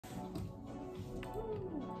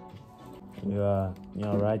You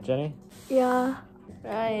alright, Jenny? Yeah.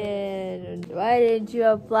 Ryan, why didn't you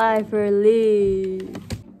apply for leave?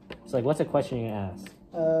 It's like, what's a question you're gonna ask?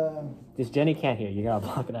 This Jenny can't hear. You gotta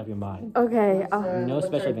block it out of your mind. Okay. No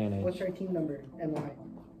special advantage. What's your team number and why?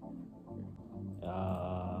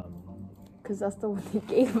 Because that's the one you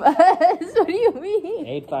gave us. What do you mean?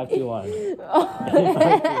 8521.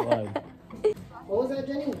 8521. What was that,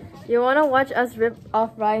 Jenny? You want to watch us rip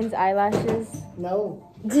off Ryan's eyelashes? No.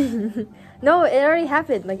 No, it already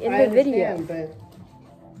happened, like in the video. But...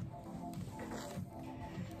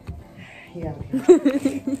 yeah.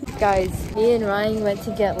 Guys, me and Ryan went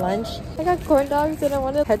to get lunch. I got corn dogs and I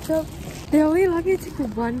wanted ketchup. They only let me take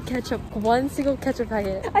one single ketchup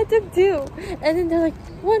packet. I took 2. And then they're like,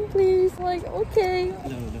 1 please. I'm like, okay.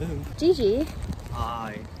 No. Gigi.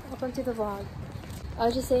 Hi. Welcome to the vlog. I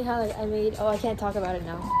was just saying how like I made, I can't talk about it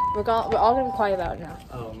now. We're all gonna be quiet about it now.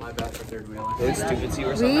 Oh, my bad for third wheel. It's stupid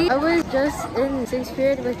or something. I was just in 6th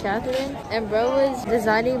period with Catherine and bro was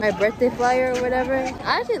designing my birthday flyer or whatever.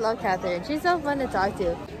 I actually love Catherine. She's so fun to talk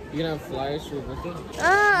to. You gonna have flyers for your birthday?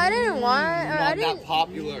 I didn't want, I didn't. Not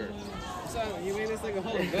popular. So you made this like a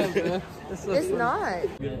whole event, man. It's not.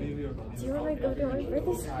 Do you want to go to my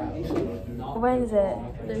birthday celebration? When is it?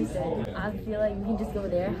 Thursday. I feel like we can just go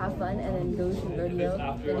there, have fun, and then go to rodeo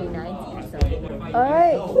the day 9 to eat something.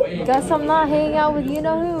 Alright, guess I'm not hanging out with you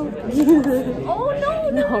know who. Oh no,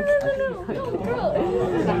 girl.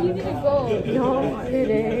 You need to go. No, I'm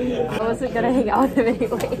kidding. I wasn't gonna hang out with him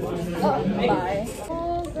anyway. Oh, bye.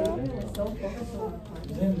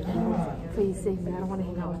 Please save me, I don't want to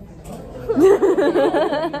hang out with him.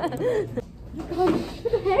 What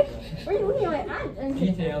the heck? Where are you looking at my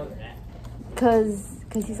aunt? Cause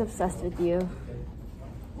he's obsessed with you.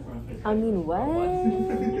 I mean, what?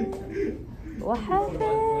 What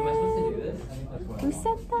happened? Who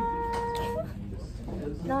said that?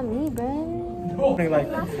 Not me, bro. Like,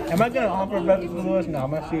 am I gonna offer breakfast for Lewis? No,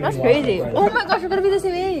 I'm not serious. That's crazy. Oh my gosh, we're gonna be the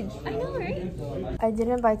same age. I know, right? I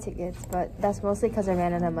didn't buy tickets, but that's mostly because I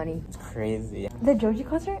ran out of money. It's crazy. The Joji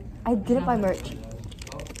concert, I didn't buy merch.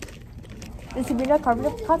 The Sabrina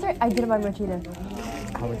Carpenter concert, I didn't buy merch either.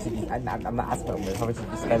 How much did you, I'm not asking about this. How much did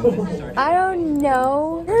you spend? I don't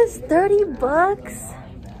know. It was $30.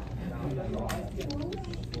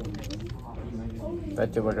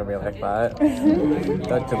 Don't you look at me like that.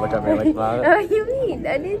 Don't you look at me like that. What do you mean?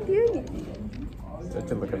 I didn't do anything. Don't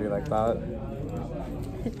you look at me like that.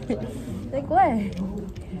 Like what?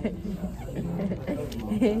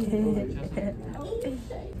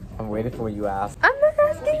 I'm waiting for what you ask. I'm not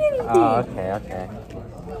asking anything. Oh, okay.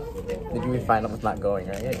 Did you find out what's not going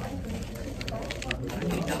right?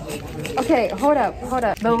 Okay, hold up.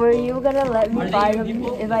 But were you gonna let me buy them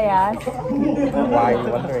if I asked? Why are you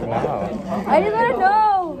wondering now? I just wanna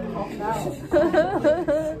know.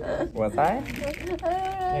 Was I?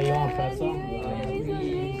 Yeah, you want pretzel?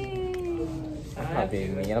 I'm not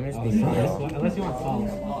being mean, I'm just being real. Unless you want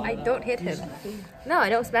salt. I don't hit him. No, I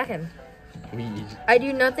don't smack him. Weed. I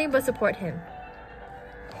do nothing but support him.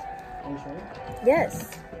 Are you sure?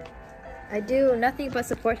 Yes. I do nothing but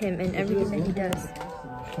support him in everything that he does.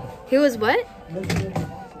 He was what?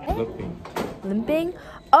 Limping?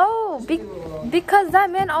 Oh, because that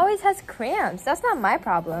man always has cramps. That's not my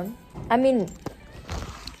problem. I mean,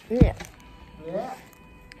 yeah.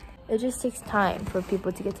 It just takes time for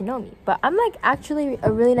people to get to know me. But I'm like actually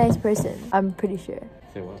a really nice person. I'm pretty sure.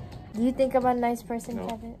 Say what? Do you think I'm a nice person, No.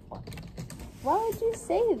 Kevin? Why would you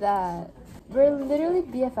say that? We're literally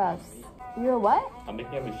BFFs. You're what? I'm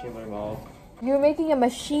making a machine learning model. You're making a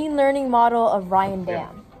machine learning model of Ryan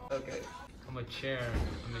Dam. Okay. I'm a chair.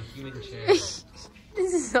 I'm a human chair. This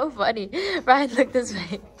is so funny. Ryan, look this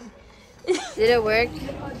way. Did it work?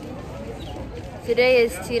 Today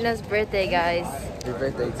is Tina's birthday, guys. Your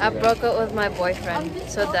birthday, Tina. I broke up with my boyfriend,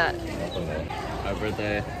 so that. Happy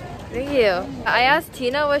birthday. Thank you. I asked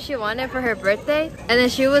Tina what she wanted for her birthday, and then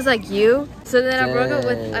she was like, you. So then I broke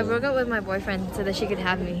up with my boyfriend so that she could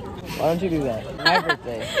have me. Why don't you do that? My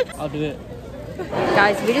birthday. I'll do it.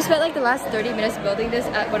 Guys, we just spent like the last 30 minutes building this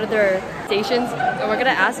at one of their stations, and we're gonna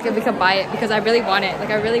ask if we can buy it because I really want it. Like,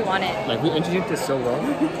 I really want it. Like, we introduced this so well.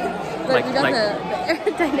 Like, we done the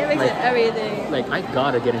aerodynamics and everything. Like, I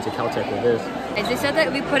gotta get into Caltech with this. And they said that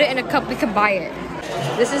if we put it in a cup, we can buy it.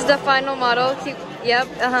 This is the final model. Yep,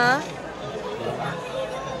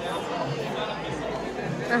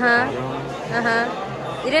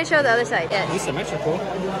 You didn't show the other side yet. It's symmetrical.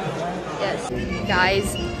 Yes.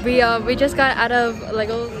 Guys, we just got out of the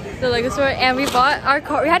Lego store and we bought our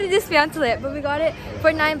car. We had to dismantle it, but we got it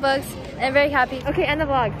for $9 and I'm very happy. Okay, end the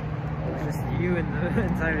vlog. Just you and the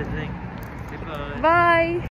entire thing. Goodbye. Bye.